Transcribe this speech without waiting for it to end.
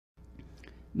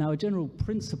Now, a general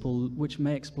principle which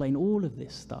may explain all of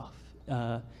this stuff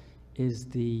is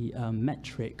the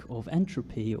metric of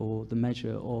entropy, or the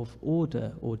measure of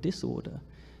order or disorder.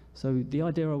 So the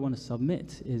idea I want to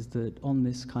submit is that on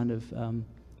this kind of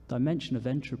dimension of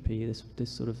entropy, this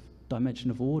sort of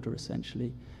dimension of order,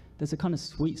 essentially, there's a kind of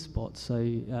sweet spot.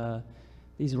 So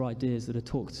these are ideas that are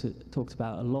talked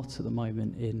about a lot at the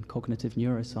moment in cognitive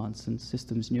neuroscience and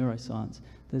systems neuroscience.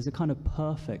 There's a kind of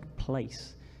perfect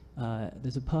place.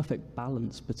 There's a perfect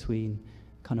balance between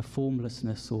kind of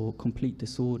formlessness or complete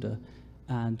disorder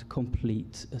and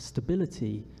complete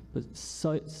stability, but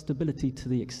stability to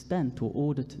the extent, or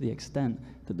order to the extent,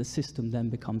 that the system then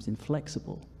becomes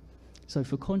inflexible. So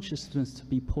for consciousness to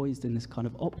be poised in this kind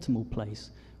of optimal place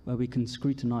where we can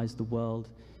scrutinize the world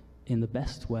in the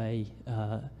best way,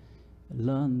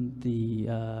 learn the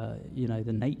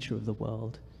the nature of the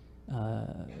world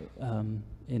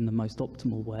in the most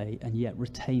optimal way, and yet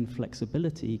retain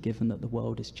flexibility given that the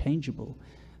world is changeable,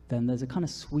 then there's a kind of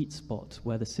sweet spot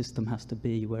where the system has to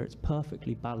be, where it's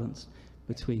perfectly balanced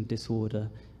between disorder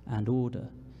and order.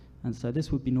 And so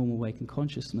this would be normal waking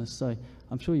consciousness. So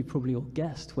I'm sure you probably all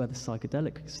guessed where the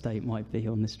psychedelic state might be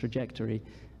on this trajectory,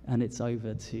 and it's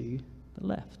over to the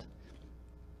left.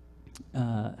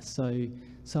 So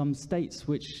some states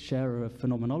which share a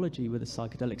phenomenology with a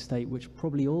psychedelic state, which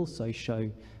probably also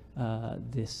show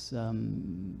this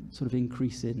sort of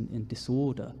increase in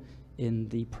disorder in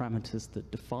the parameters that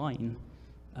define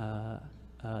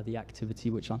the activity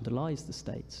which underlies the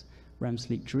states. REM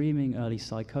sleep dreaming, early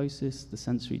psychosis, the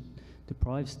sensory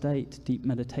deprived state, deep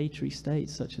meditatory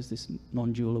states such as this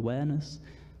non-dual awareness,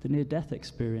 the near-death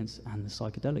experience, and the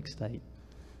psychedelic state.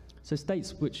 So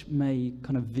states which may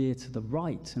kind of veer to the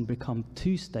right and become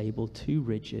too stable, too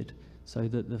rigid, so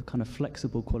that the kind of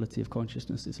flexible quality of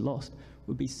consciousness is lost,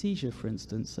 would be seizure, for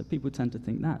instance. So people tend to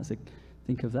think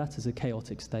of that as a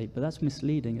chaotic state, but that's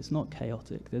misleading. It's not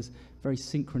chaotic. There's very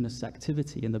synchronous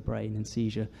activity in the brain in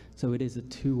seizure, so it is a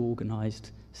too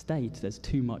organized state. There's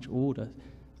too much order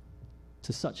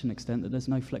to such an extent that there's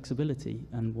no flexibility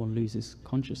and one loses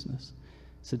consciousness.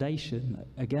 Sedation,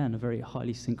 again, a very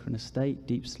highly synchronous state,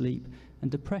 deep sleep, and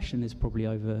depression is probably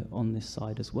over on this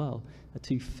side as well, a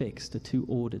too fixed, a too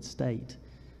ordered state.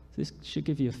 So this should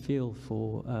give you a feel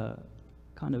for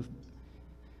kind of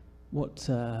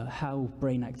how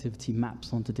brain activity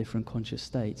maps onto different conscious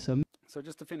states. So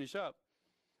just to finish up,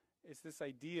 it's this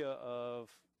idea of,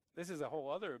 this is a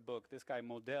whole other book, this guy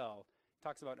Modell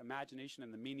talks about imagination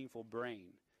and the meaningful brain.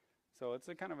 So it's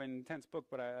a kind of an intense book,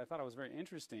 but I thought it was very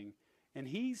interesting. And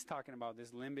he's talking about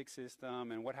this limbic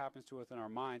system and what happens to us in our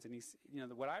minds. And he's,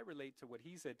 what I relate to what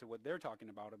he said to what they're talking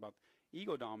about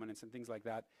ego dominance and things like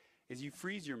that, is you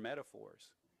freeze your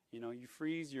metaphors. You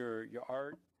freeze your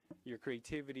art, your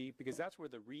creativity, because that's where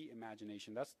the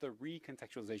reimagination, that's the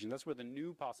recontextualization, that's where the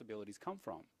new possibilities come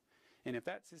from. And if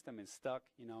that system is stuck,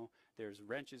 there's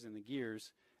wrenches in the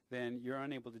gears, then you're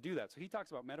unable to do that. So he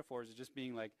talks about metaphors as just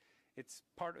being like, it's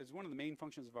one of the main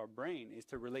functions of our brain is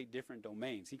to relate different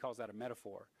domains. He calls that a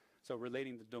metaphor. So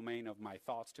relating the domain of my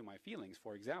thoughts to my feelings,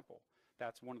 for example,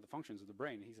 that's one of the functions of the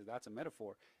brain. He says that's a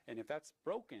metaphor. And if that's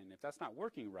broken, if that's not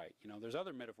working right, there's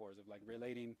other metaphors of like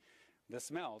relating the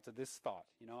smell to this thought.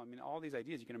 All these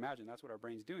ideas, you can imagine that's what our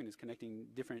brain's doing, is connecting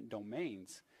different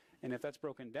domains. And if that's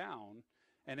broken down,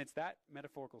 and it's that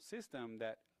metaphorical system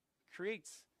that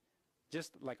creates,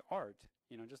 just like art,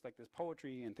 just like this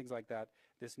poetry and things like that,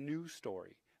 this new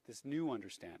story, this new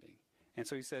understanding. And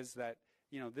so he says that,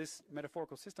 this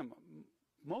metaphorical system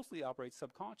mostly operates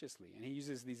subconsciously. And he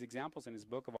uses these examples in his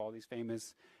book of all these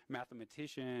famous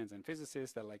mathematicians and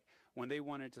physicists that, like, when they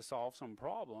wanted to solve some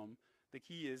problem, the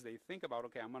key is they think about,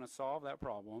 okay, I'm going to solve that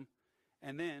problem.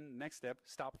 And then next step,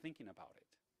 stop thinking about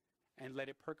it and let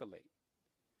it percolate.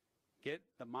 Get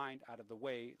the mind out of the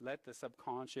way, let the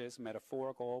subconscious,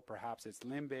 metaphorical, perhaps it's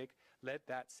limbic, let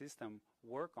that system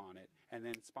work on it, and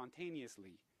then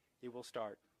spontaneously it will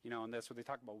start, and that's what they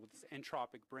talk about with this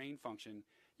entropic brain function.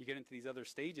 You get into these other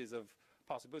stages of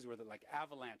possibilities where like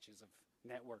avalanches of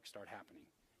networks start happening.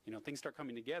 Things start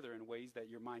coming together in ways that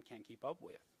your mind can't keep up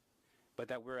with, but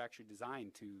that we're actually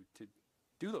designed to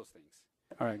do those things.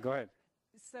 All right, go ahead.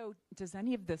 So does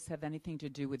any of this have anything to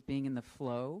do with being in the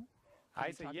flow?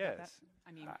 I say yes.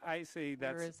 I say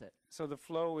that's, where is it? So the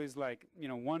flow is like,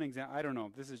 one example, I don't know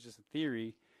if this is just a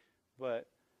theory, but,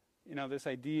 this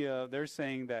idea, they're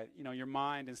saying that, your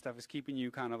mind and stuff is keeping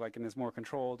you kind of like in this more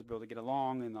control to be able to get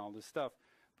along and all this stuff.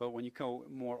 But when you go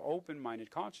more open-minded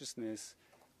consciousness,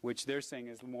 which they're saying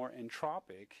is more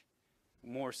entropic,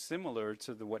 more similar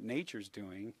to what nature's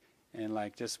doing, and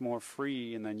like just more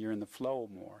free, and then you're in the flow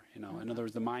more, In other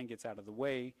words, the mind gets out of the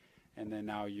way, And then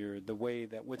now you're the way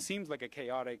that what seems like a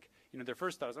chaotic, their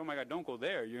first thought is, oh my God, don't go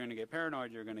there. You're going to get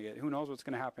paranoid. You're going to get, who knows what's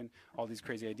going to happen. All these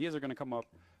crazy ideas are going to come up.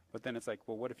 But then it's like,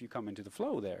 well, what if you come into the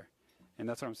flow there? And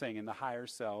that's what I'm saying. In the higher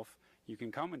self, you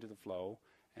can come into the flow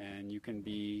and you can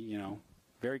be,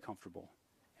 very comfortable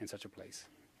in such a place.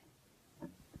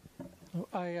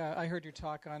 I heard your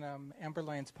talk on Amber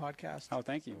Lyon's podcast. Oh,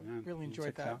 thank you. Really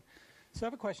enjoyed that. So I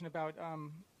have a question about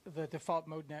the default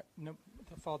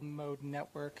mode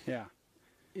network. Yeah.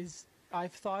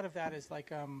 I've thought of that as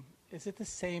like, is it the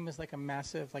same as like a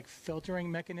massive like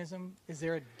filtering mechanism? Is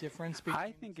there a difference between?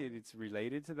 I think it's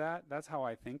related to that. That's how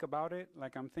I think about it.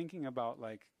 Like I'm thinking about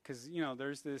because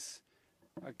there's this,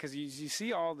 because you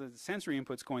see all the sensory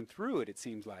inputs going through it. It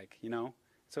seems like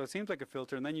So it seems like a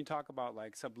filter, and then you talk about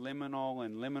like subliminal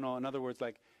and liminal. In other words,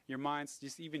 like your mind's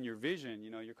just even your vision.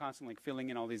 You're constantly filling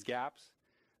in all these gaps.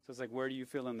 So it's like, where do you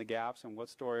fill in the gaps, and what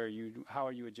story how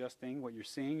are you adjusting what you're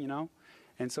seeing?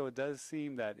 And so it does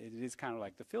seem that it is kind of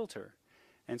like the filter.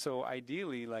 And so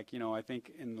ideally, I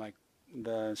think in like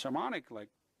the shamanic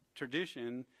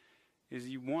tradition, is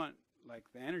you want like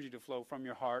the energy to flow from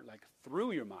your heart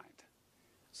through your mind.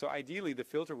 So ideally, the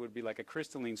filter would be like a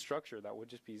crystalline structure that would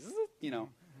just be,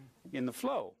 in the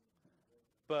flow.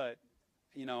 But,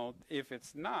 if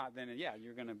it's not, then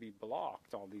you're going to be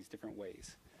blocked all these different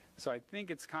ways. So I think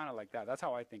it's kind of like that. That's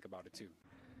how I think about it too.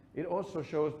 It also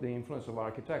shows the influence of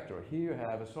architecture. Here you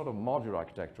have a sort of modular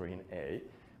architecture in A,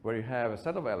 where you have a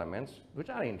set of elements which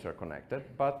are interconnected,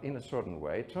 but in a certain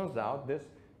way. It turns out this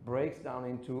breaks down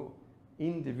into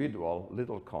individual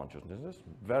little consciousnesses,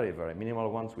 very, very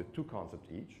minimal ones with 2 concepts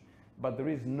each, but there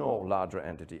is no larger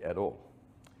entity at all.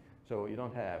 So you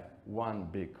don't have one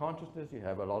big consciousness, you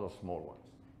have a lot of small ones.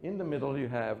 In the middle you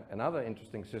have another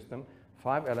interesting system,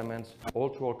 5 elements,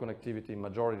 all-to-all connectivity,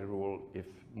 majority rule, if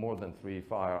more than 3,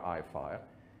 fire, I fire.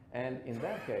 And in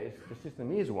that case, the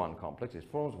system is one complex, it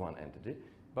forms one entity,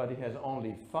 but it has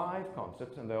only 5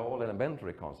 concepts, and they're all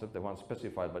elementary concepts. They're one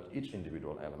specified by each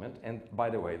individual element, and by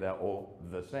the way, they're all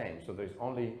the same. So there's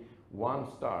only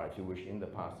one star, if you wish, in the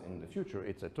past and in the future.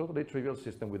 It's a totally trivial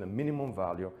system with a minimum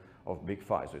value of big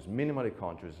phi. So it's minimally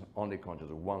conscious, only conscious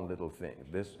of one little thing,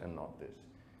 this and not this.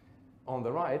 On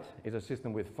the right is a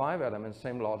system with 5 elements,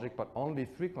 same logic, but only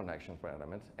 3 connections per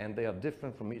element, and they are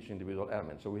different from each individual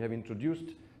element. So we have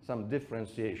introduced some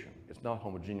differentiation. It's not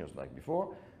homogeneous like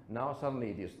before. Now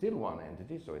suddenly it is still one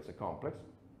entity, so it's a complex,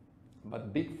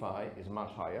 but big phi is much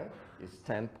higher, it's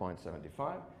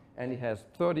 10.75, and it has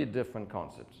 30 different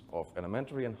concepts of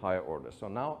elementary and higher order. So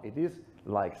now it is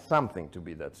like something to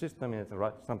be that system, and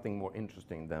it's something more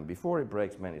interesting than before. It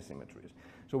breaks many symmetries.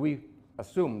 So we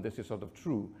assume this is sort of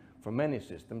true for many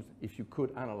systems if you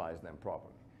could analyze them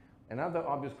properly. Another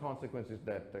obvious consequence is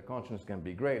that the consciousness can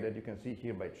be graded. You can see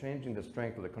here by changing the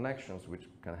strength of the connections, which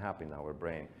can happen in our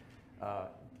brain,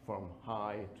 from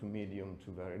high to medium to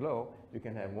very low, you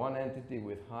can have one entity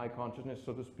with high consciousness,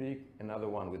 so to speak, another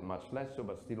one with much less so,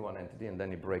 but still one entity, and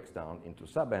then it breaks down into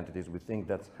sub-entities. We think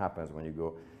that happens when you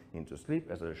go into sleep,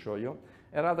 as I'll show you.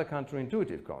 Another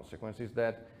counterintuitive consequence is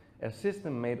that a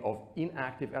system made of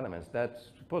inactive elements that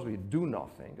supposedly do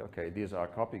nothing, okay, these are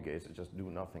copy gates that just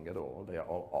do nothing at all, they are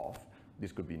all off.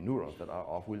 These could be neurons that are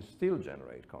off, will still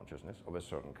generate consciousness of a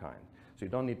certain kind. So you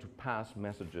don't need to pass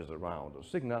messages around or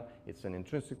signal. It's an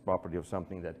intrinsic property of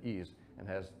something that is and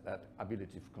has that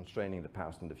ability of constraining the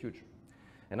past and the future.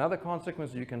 Another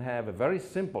consequence, you can have a very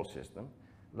simple system,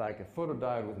 like a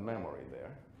photodiode with memory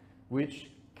there, which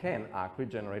can actually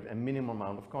generate a minimum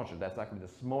amount of consciousness. That's actually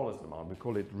the smallest amount. We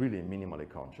call it really minimally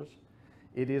conscious.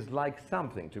 It is like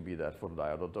something to be that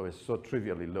photodiode, although it's so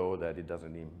trivially low that it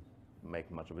doesn't even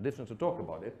make much of a difference to talk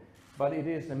about it. But it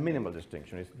is a minimal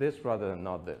distinction. It's this rather than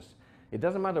not this. It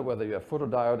doesn't matter whether you have a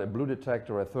photodiode, a blue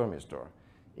detector, or a thermistor.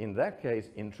 In that case,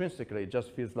 intrinsically, it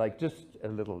just feels like just a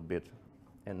little bit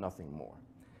and nothing more.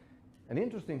 An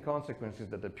interesting consequence is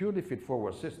that the purely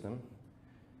feed-forward system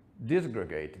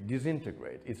disintegrate.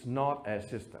 It's not a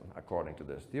system, according to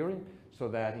this theory, so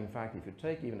that, in fact, if you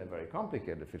take even a very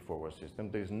complicated feed-forward system,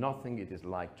 there's nothing it is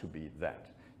like to be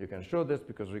that. You can show this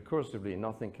because recursively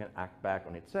nothing can act back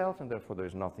on itself, and therefore there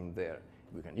is nothing there.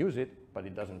 We can use it, but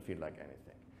it doesn't feel like anything.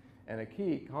 And a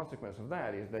key consequence of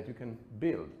that is that you can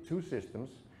build 2 systems,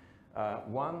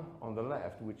 one on the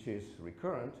left, which is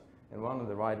recurrent, and one on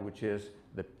the right, which is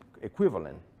the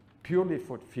equivalent, purely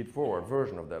feed-forward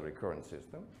version of that recurrent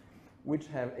system, which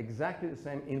have exactly the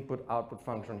same input-output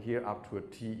function here up to a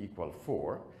t equal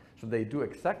 4. So they do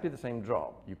exactly the same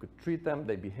job. You could treat them,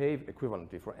 they behave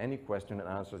equivalently for any question and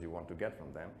answers you want to get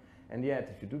from them. And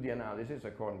yet, if you do the analysis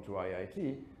according to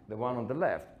IIT, the one on the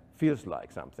left feels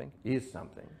like something, is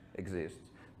something, exists.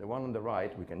 The one on the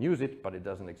right, we can use it, but it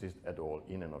doesn't exist at all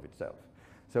in and of itself.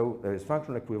 So there is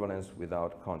functional equivalence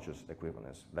without conscious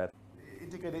equivalence.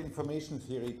 Integrated information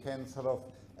theory can sort of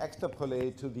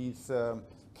extrapolate to these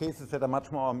cases that are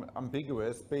much more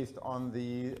ambiguous based on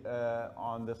the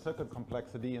circuit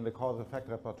complexity and the cause-effect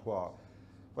repertoire.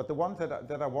 But the ones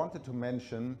that I wanted to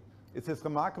mention is this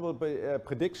remarkable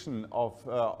prediction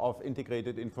of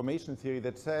integrated information theory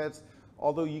that says,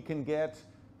 although you can get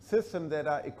systems that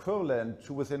are equivalent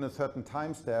to within a certain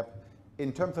time step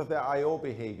in terms of their I/O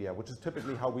behavior, which is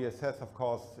typically how we assess, of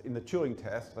course, in the Turing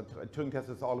test. The Turing test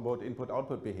is all about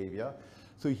input-output behavior.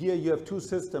 So here you have two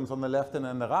systems on the left and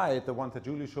on the right, the ones that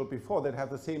Giulio showed before, that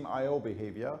have the same I/O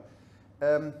behavior.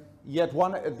 Yet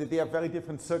they have very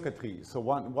different circuitry. So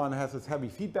one has this heavy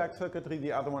feedback circuitry,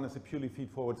 the other one is a purely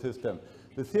feed-forward system.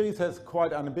 The theory says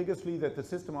quite unambiguously that the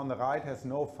system on the right has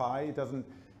no phi. It doesn't.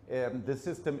 The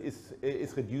system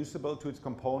is reducible to its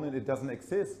component. It doesn't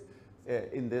exist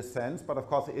in this sense, but of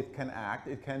course it can act.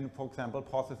 It can, for example,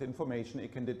 process information.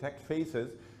 It can detect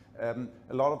faces.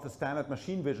 A lot of the standard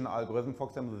machine vision algorithms, for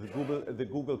example, the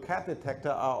Google cat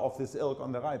detector, are of this ilk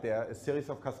on the right. They are a series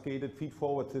of cascaded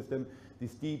feed-forward systems.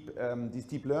 These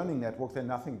deep learning networks are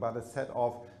nothing but a set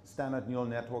of standard neural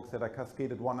networks that are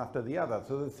cascaded one after the other.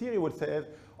 So the theory would say,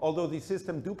 although these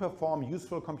systems do perform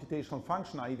useful computational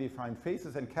function, i.e. they find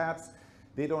faces and cats,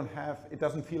 they don't have, it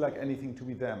doesn't feel like anything to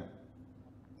be them.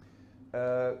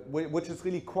 Which is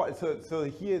really quite, so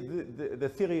here the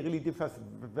theory really differs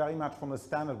very much from the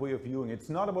standard way of viewing. It's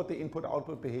not about the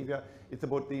input-output behavior, it's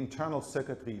about the internal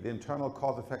circuitry, the internal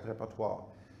cause-effect repertoire.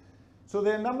 So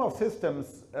there are a number of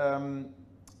systems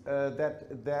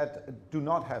that do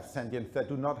not have sentience, that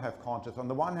do not have conscious. On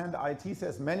the one hand, IT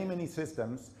says many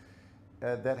systems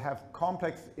that have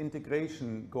complex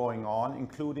integration going on,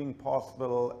 including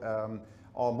possible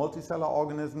or multicellular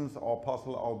organisms, or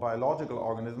possible or biological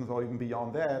organisms, or even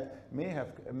beyond that, may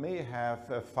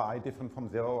have phi different from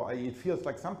zero, i.e. it feels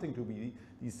like something to be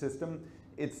these systems.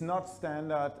 It's not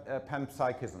standard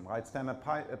panpsychism, right? Standard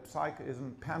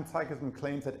panpsychism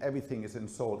claims that everything is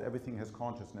ensouled, everything has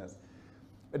consciousness.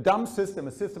 A dumb system,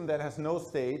 a system that has no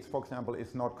states, for example,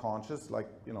 is not conscious, like,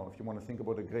 you know, if you want to think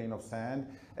about a grain of sand.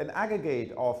 An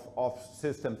aggregate of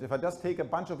systems, if I just take a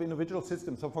bunch of individual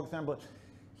systems, so for example,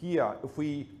 here, if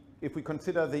we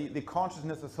consider the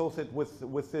consciousness associated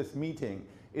with this meeting,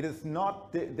 it is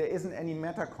not, there isn't any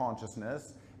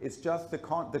meta-consciousness, it's just the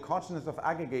consciousness of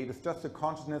aggregate is just the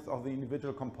consciousness of the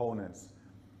individual components.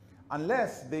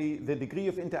 Unless the degree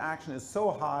of interaction is so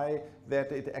high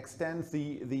that it extends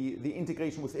the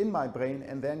integration within my brain,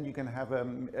 and then you can have a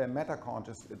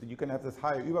meta-consciousness, you can have this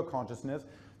higher uber-consciousness.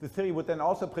 The theory would then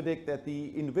also predict that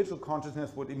the individual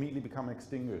consciousness would immediately become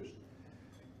extinguished.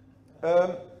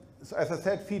 So as I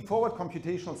said, feed-forward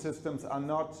computational systems are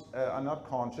not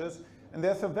conscious, and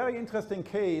there's a very interesting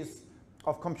case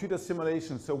of computer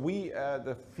simulation. So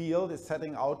the field is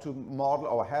setting out to model,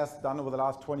 or has done over the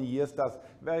last 20 years, does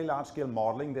very large-scale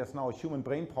modeling. There's now a human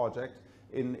brain project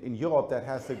in Europe that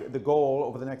has the goal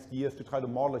over the next years to try to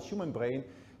model a human brain.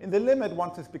 In the limit,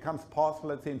 once this becomes possible,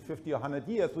 let's say in 50 or 100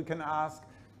 years, we can ask,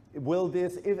 will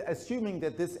this, assuming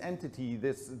that this entity,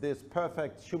 this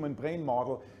perfect human brain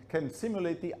model, can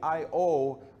simulate the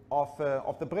I/O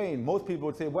of the brain? Most people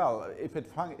would say, well, if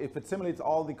it simulates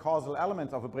all the causal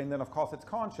elements of a brain, then of course it's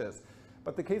conscious.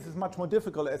 But the case is much more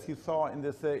difficult, as you saw in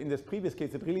this previous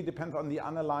case. It really depends on the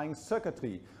underlying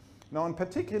circuitry. Now, in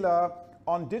particular,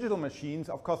 on digital machines,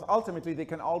 of course, ultimately they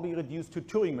can all be reduced to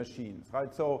Turing machines,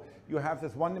 right? So you have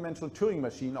this one-dimensional Turing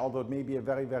machine, although it may be a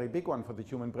very, very big one for the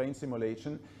human brain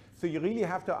simulation. So you really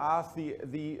have to ask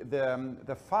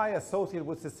the phi associated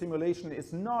with the simulation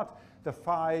is not the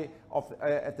phi of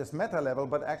at this meta level,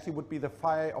 but actually would be the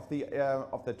phi of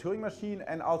the Turing machine,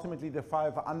 and ultimately the phi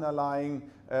of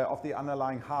the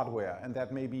underlying hardware, and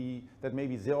that may be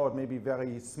zero, it may be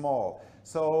very small.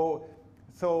 So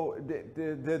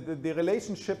the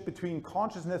relationship between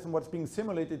consciousness and what's being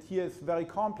simulated here is very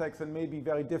complex and may be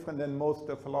very different than most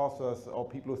philosophers or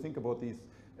people who think about these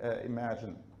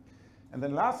imagine. And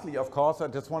then lastly, of course, I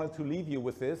just wanted to leave you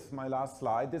with this, my last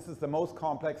slide. This is the most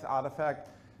complex artifact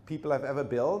people have ever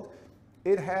built.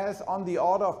 It has on the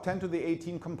order of 10 to the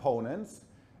 18 components,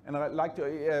 and I'd like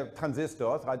to,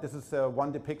 transistors, right? This is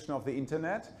one depiction of the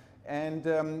internet. And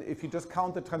if you just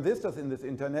count the transistors in this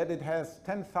internet, it has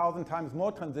 10,000 times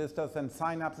more transistors than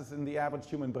synapses in the average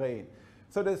human brain.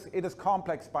 So it is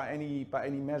complex by any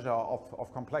measure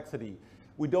of complexity.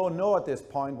 We don't know at this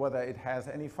point whether it has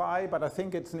any phi, but I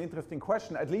think it's an interesting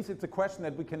question. At least it's a question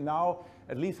that we can now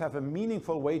at least have a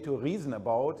meaningful way to reason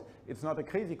about. It's not a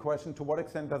crazy question. To what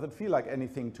extent does it feel like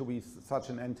anything to be such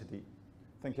an entity?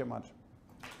 Thank you very much.